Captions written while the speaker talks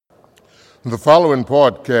The following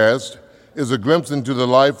podcast is a glimpse into the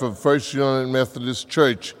life of First United Methodist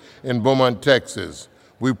Church in Beaumont, Texas.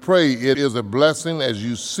 We pray it is a blessing as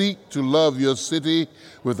you seek to love your city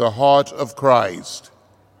with the heart of Christ.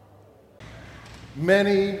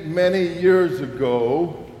 Many years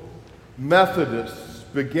ago, Methodists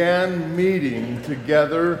began meeting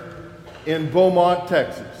together in Beaumont,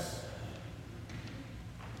 Texas.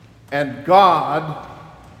 And God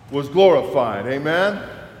was glorified. Amen?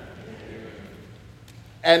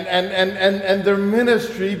 And their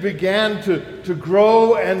ministry began to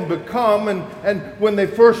grow and become, and when they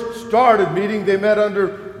first started meeting, they met under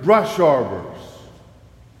brush arbors.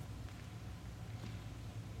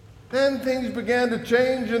 Then things began to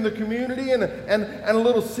change in the community, and a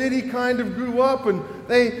little city kind of grew up, and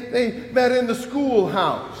they met in the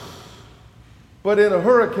schoolhouse. But in a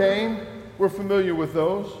hurricane, we're familiar with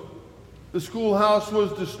those, the schoolhouse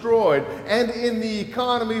was destroyed. And in the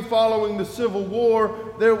economy following the Civil War,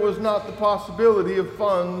 there was not the possibility of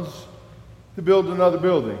funds to build another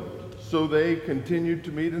building. So they continued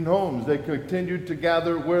to meet in homes. They continued to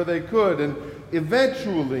gather where they could. And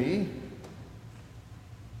eventually,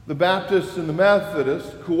 the Baptists and the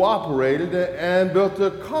Methodists cooperated and built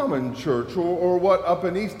a common church, or what up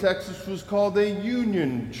in East Texas was called a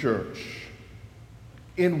union church.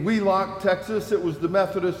 In Wheelock, Texas, it was the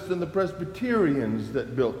Methodists and the Presbyterians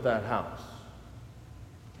that built that house.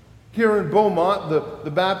 Here in Beaumont,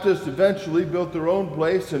 the Baptists eventually built their own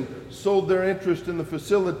place and sold their interest in the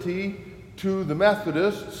facility to the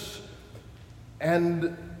Methodists.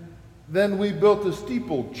 And then we built a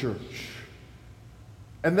steeple church.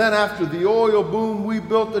 And then after the oil boom, we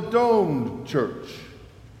built a domed church.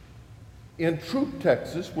 In Troop,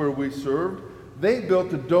 Texas, where we served, they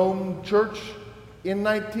built a domed church in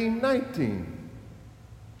 1919,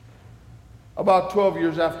 about 12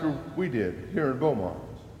 years after we did here in Beaumont.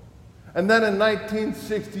 And then in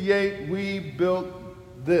 1968, we built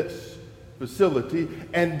this facility,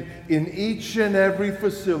 and in each and every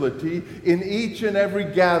facility, in each and every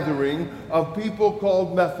gathering of people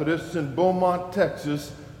called Methodists in Beaumont,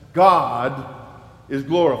 Texas, God is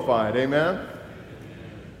glorified. Amen?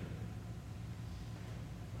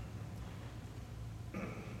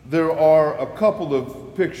 There are a couple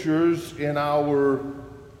of pictures in our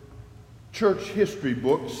church history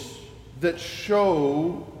books that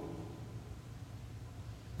show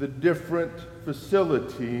the different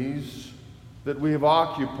facilities that we have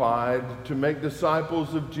occupied to make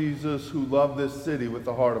disciples of Jesus who love this city with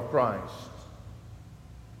the heart of Christ.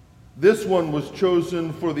 This one was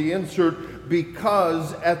chosen for the insert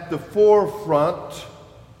because at the forefront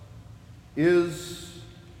is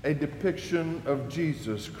a depiction of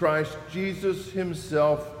Jesus Christ, Jesus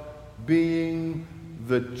himself being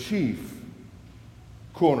the chief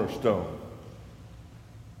cornerstone.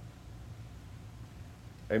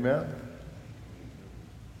 Amen?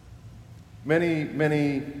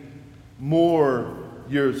 Many more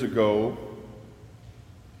years ago,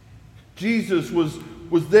 Jesus was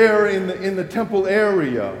there in the temple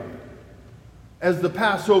area as the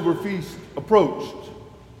Passover feast approached.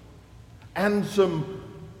 And some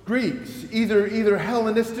Greeks, either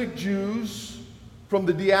Hellenistic Jews from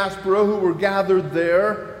the diaspora who were gathered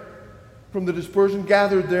there, from the dispersion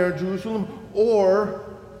gathered there in Jerusalem, or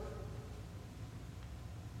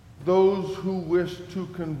those who wished to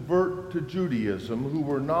convert to Judaism, who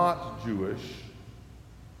were not Jewish,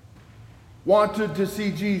 wanted to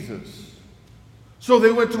see Jesus. So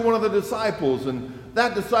they went to one of the disciples, and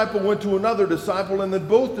that disciple went to another disciple, and then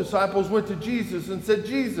both disciples went to Jesus and said,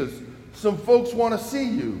 Jesus, some folks want to see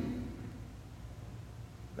you.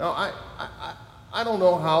 Now, I don't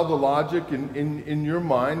know how the logic in your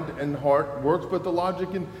mind and heart works, but the logic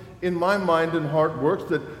in my mind and heart works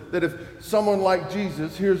that if someone like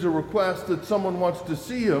Jesus hears a request that someone wants to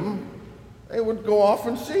see him, they would go off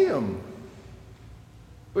and see him.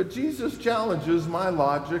 But Jesus challenges my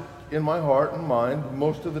logic in my heart and mind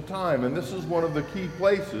most of the time, and this is one of the key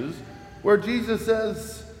places where Jesus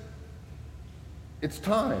says, it's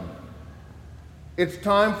time. It's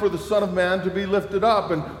time for the Son of Man to be lifted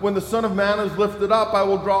up. And when the Son of Man is lifted up, I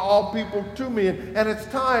will draw all people to me. And it's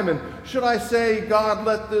time. And should I say, God,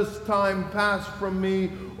 let this time pass from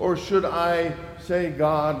me? Or should I say,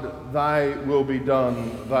 God, thy will be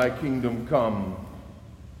done, thy kingdom come?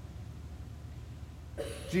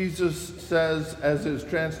 Jesus says, as is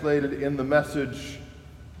translated in the Message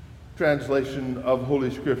translation of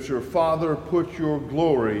Holy Scripture, Father, put your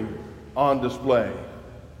glory on display.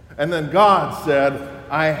 And then God said,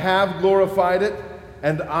 I have glorified it,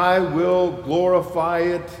 and I will glorify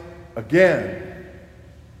it again.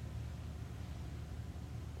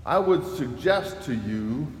 I would suggest to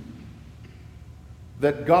you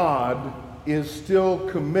that God is still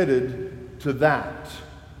committed to that,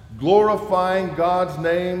 glorifying God's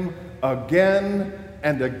name again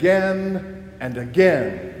and again and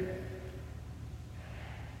again.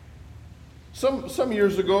 Some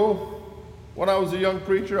years ago, when I was a young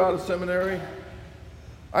preacher out of seminary,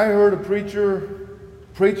 I heard a preacher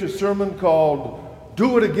preach a sermon called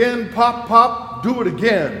 "Do It Again, Pop, Pop, Do It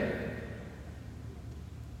Again."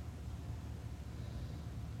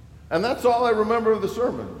 And that's all I remember of the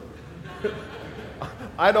sermon.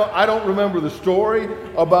 I don't remember the story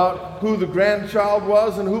about who the grandchild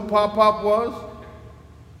was and who Pop Pop was.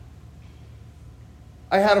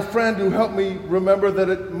 I had a friend who helped me remember that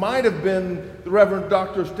it might have been the Reverend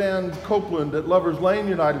Dr. Stan Copeland at Lovers Lane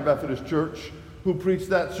United Methodist Church who preached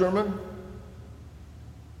that sermon.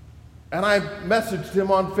 And I messaged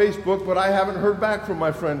him on Facebook, but I haven't heard back from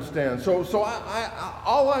my friend Stan. So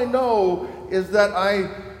all I know is that I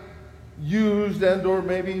used and or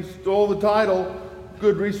maybe stole the title,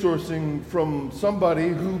 good resourcing from somebody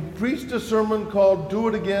who preached a sermon called "Do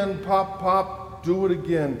It Again, Pop, Pop, Do It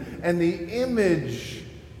Again." And the image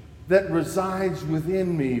that resides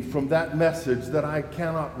within me from that message that I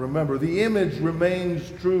cannot remember, the image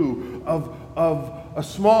remains true of a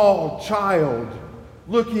small child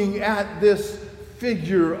looking at this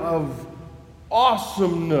figure of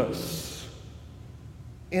awesomeness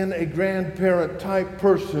in a grandparent type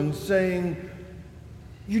person saying,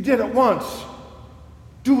 "You did it once,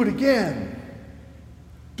 do it again.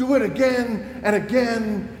 Do it again and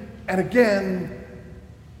again and again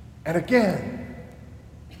and again."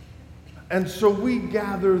 And so we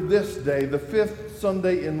gather this day, the fifth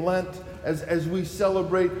Sunday in Lent, as we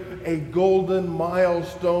celebrate a golden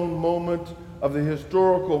milestone moment of the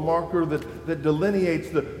historical marker that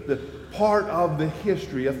delineates the part of the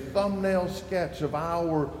history, a thumbnail sketch of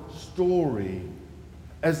our story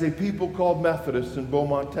as a people called Methodists in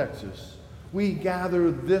Beaumont, Texas. We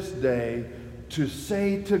gather this day to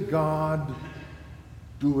say to God,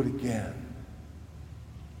 "Do it again.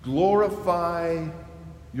 Glorify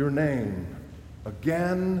your name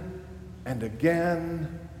again and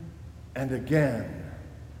again and again."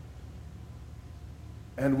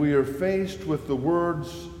 And we are faced with the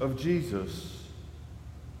words of Jesus,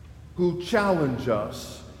 who challenge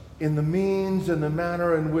us in the means and the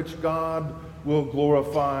manner in which God will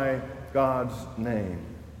glorify God's name.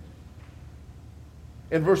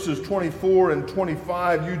 In verses 24 and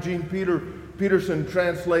 25, Eugene Peterson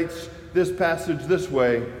translates this passage this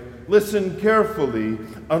way: "Listen carefully,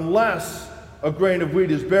 unless a grain of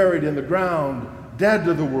wheat is buried in the ground, dead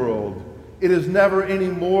to the world, it is never any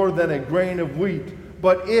more than a grain of wheat.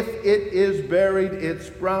 But if it is buried, it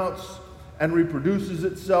sprouts and reproduces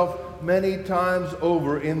itself many times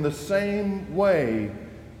over. In the same way,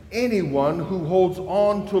 anyone who holds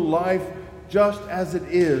on to life just as it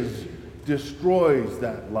is destroys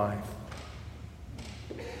that life.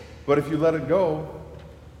 But if you let it go,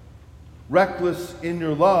 reckless in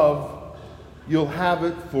your love, you'll have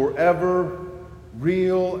it forever,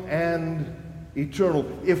 real and eternal."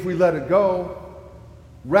 If we let it go,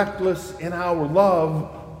 reckless in our love,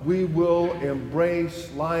 we will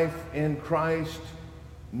embrace life in Christ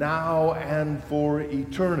now and for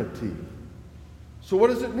eternity. So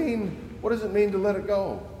what does it mean? What does it mean to let it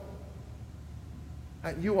go?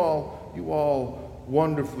 You all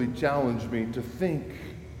wonderfully challenge me to think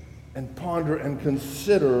and ponder and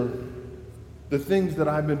consider the things that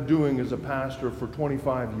I've been doing as a pastor for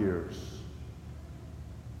 25 years.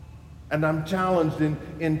 And I'm challenged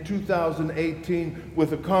in 2018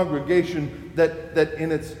 with a congregation that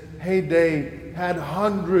in its heyday had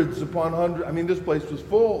hundreds upon hundreds. I mean, this place was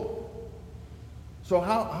full. So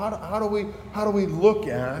how do we look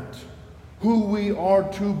at who we are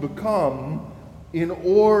to become in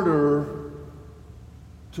order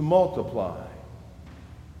to multiply?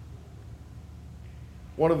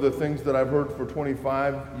 One of the things that I've heard for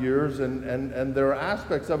 25 years, and there are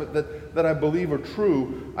aspects of it that I believe are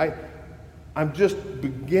true, I'm just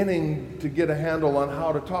beginning to get a handle on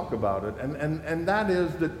how to talk about it, and that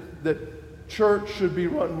is that church should be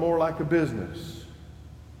run more like a business.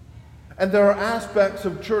 And there are aspects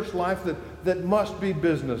of church life that must be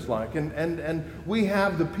business-like, and we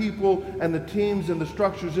have the people and the teams and the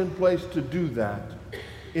structures in place to do that,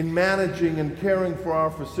 in managing and caring for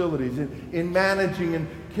our facilities, in managing and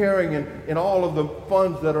caring in all of the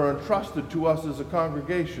funds that are entrusted to us as a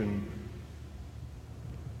congregation.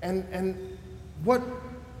 And what,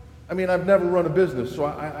 I mean, I've never run a business, so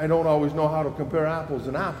I don't always know how to compare apples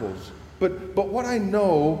and apples. But what I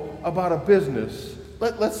know about a business,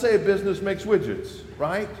 let's say a business makes widgets,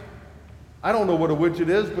 right? I don't know what a widget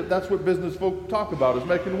is, but that's what business folk talk about, is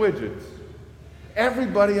making widgets.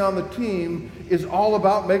 Everybody on the team is all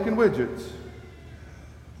about making widgets.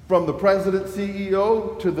 From the president,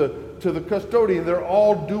 CEO, to the custodian, they're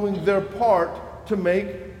all doing their part to make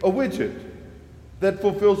a widget that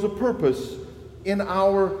fulfills a purpose in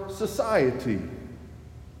our society.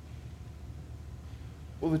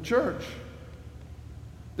 Well, the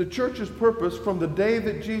church's purpose from the day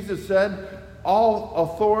that Jesus said, "All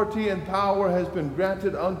authority and power has been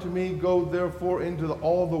granted unto me, go therefore into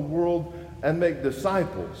all the world and make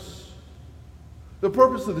disciples." The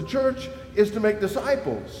purpose of the church is to make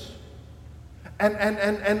disciples.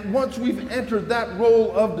 And once we've entered that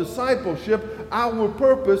role of discipleship, our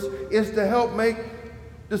purpose is to help make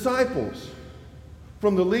disciples.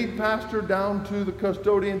 From the lead pastor down to the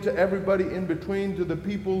custodian to everybody in between to the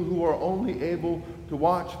people who are only able to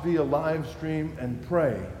watch via live stream and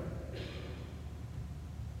pray.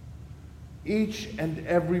 Each and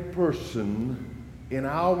every person in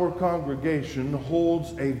our congregation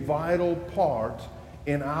holds a vital part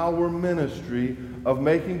in our ministry of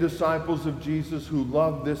making disciples of Jesus who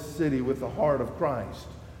love this city with the heart of Christ.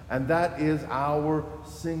 And that is our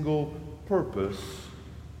single purpose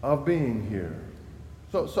of being here.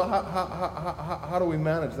 So how do we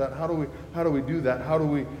manage that? How do we do that? How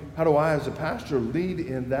do I as a pastor lead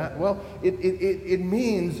in that? Well, it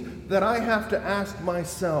means that I have to ask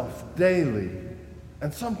myself daily,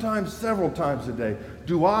 and sometimes several times a day,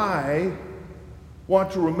 do I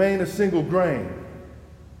want to remain a single grain,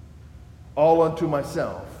 all unto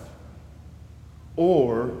myself?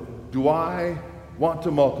 Or do I want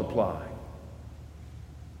to multiply?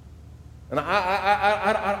 And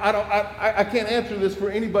I can't answer this for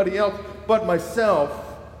anybody else but myself.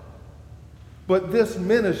 But this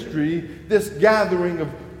ministry, this gathering of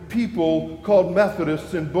people called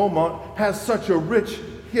Methodists in Beaumont has such a rich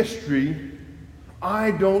history.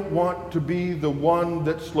 I don't want to be the one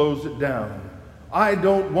that slows it down. I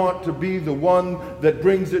don't want to be the one that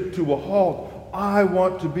brings it to a halt. I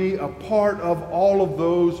want to be a part of all of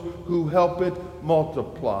those who help it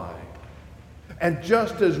multiply. And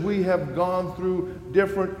just as we have gone through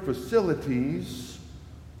different facilities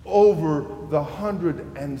over the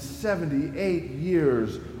 178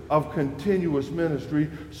 years of continuous ministry,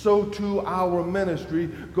 so too our ministry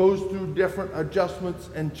goes through different adjustments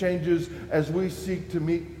and changes as we seek to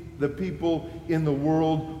meet the people in the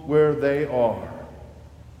world where they are.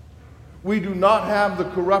 We do not have the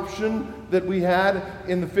corruption that we had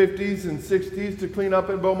in the 50s and 60s to clean up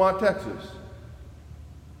in Beaumont, Texas.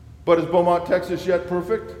 But is Beaumont, Texas yet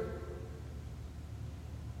perfect?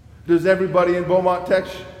 Does everybody in Beaumont,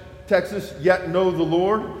 Texas yet know the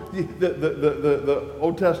Lord? The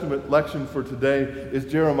Old Testament lection for today is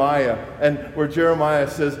Jeremiah, and where Jeremiah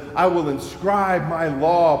says, "I will inscribe my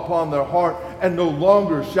law upon their heart, and no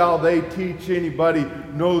longer shall they teach anybody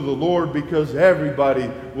know the Lord, because everybody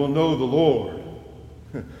will know the Lord."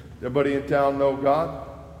 Everybody in town know God?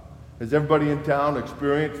 Has everybody in town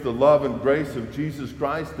experienced the love and grace of Jesus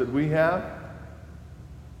Christ that we have?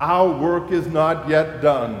 Our work is not yet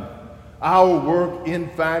done. Our work, in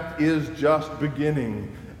fact, is just beginning.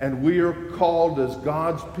 And we are called as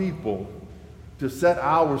God's people to set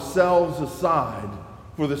ourselves aside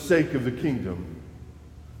for the sake of the kingdom.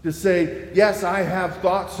 To say, yes, I have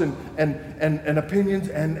thoughts and opinions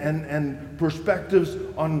and perspectives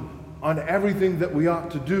on everything that we ought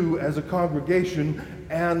to do as a congregation,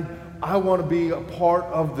 and I want to be a part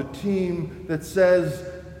of the team that says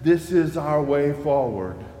this is our way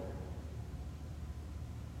forward.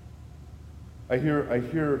 I hear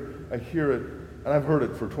it, and I've heard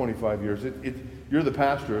it for 25 years. You're the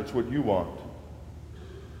pastor, it's what you want.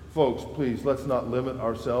 Folks, please, let's not limit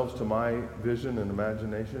ourselves to my vision and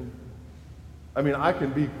imagination. I mean, I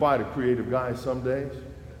can be quite a creative guy some days,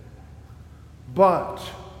 but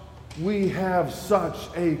we have such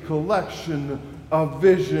a collection of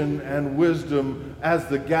vision and wisdom as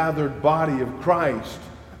the gathered body of Christ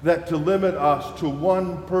that to limit us to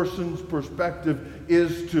one person's perspective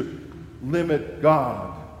is to limit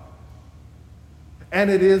God. And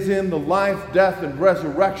it is in the life, death, and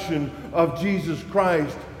resurrection of Jesus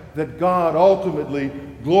Christ that God ultimately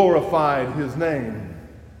glorified his name.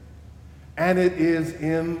 And it is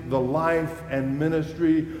in the life and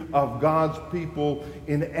ministry of God's people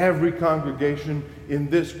in every congregation in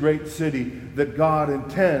this great city that God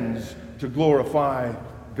intends to glorify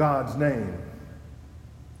God's name.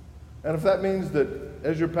 And if that means that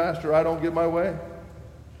as your pastor I don't get my way,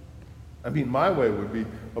 I mean, my way would be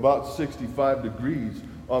about 65 degrees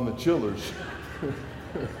on the chillers.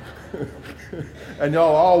 And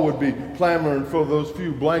y'all all would be clamoring for those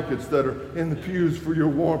few blankets that are in the pews for your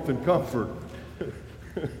warmth and comfort.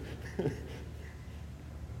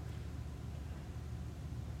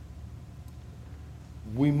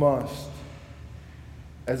 we must,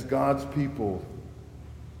 as God's people,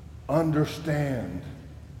 understand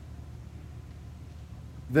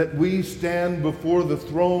that we stand before the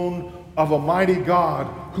throne of a mighty God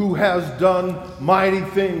who has done mighty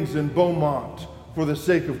things in Beaumont for the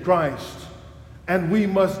sake of Christ. And we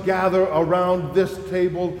must gather around this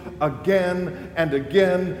table again and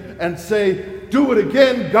again and say, do it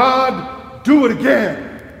again, God, do it again.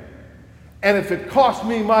 And if it costs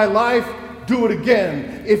me my life, do it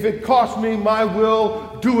again. If it costs me my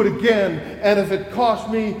will, do it again. And if it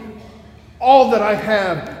costs me all that I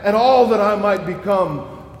have and all that I might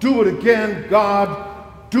become, do it again,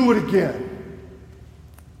 God, do it again.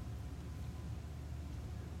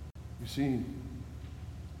 You see,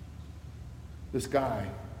 this guy,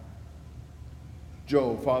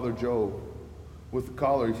 Joe, Father Joe, with the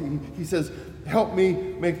collar, he says, help me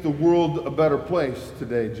make the world a better place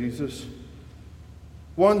today, Jesus.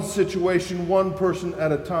 One situation, one person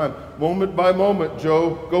at a time. Moment by moment,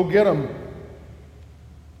 Joe, go get them.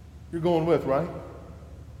 You're going with, right?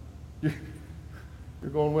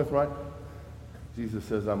 You're going with, right? Jesus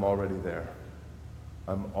says, I'm already there.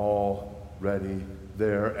 I'm already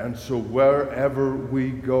there. And so wherever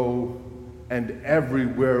we go and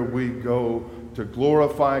everywhere we go to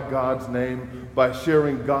glorify God's name by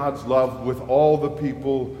sharing God's love with all the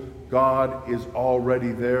people, God is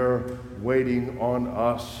already there waiting on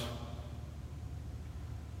us.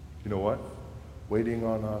 You know what? Waiting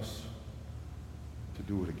on us to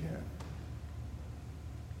do it again.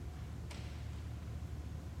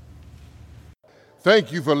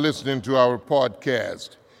 Thank you for listening to our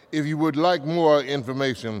podcast. If you would like more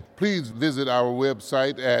information, please visit our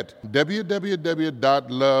website at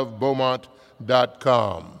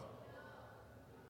www.lovebeaumont.com.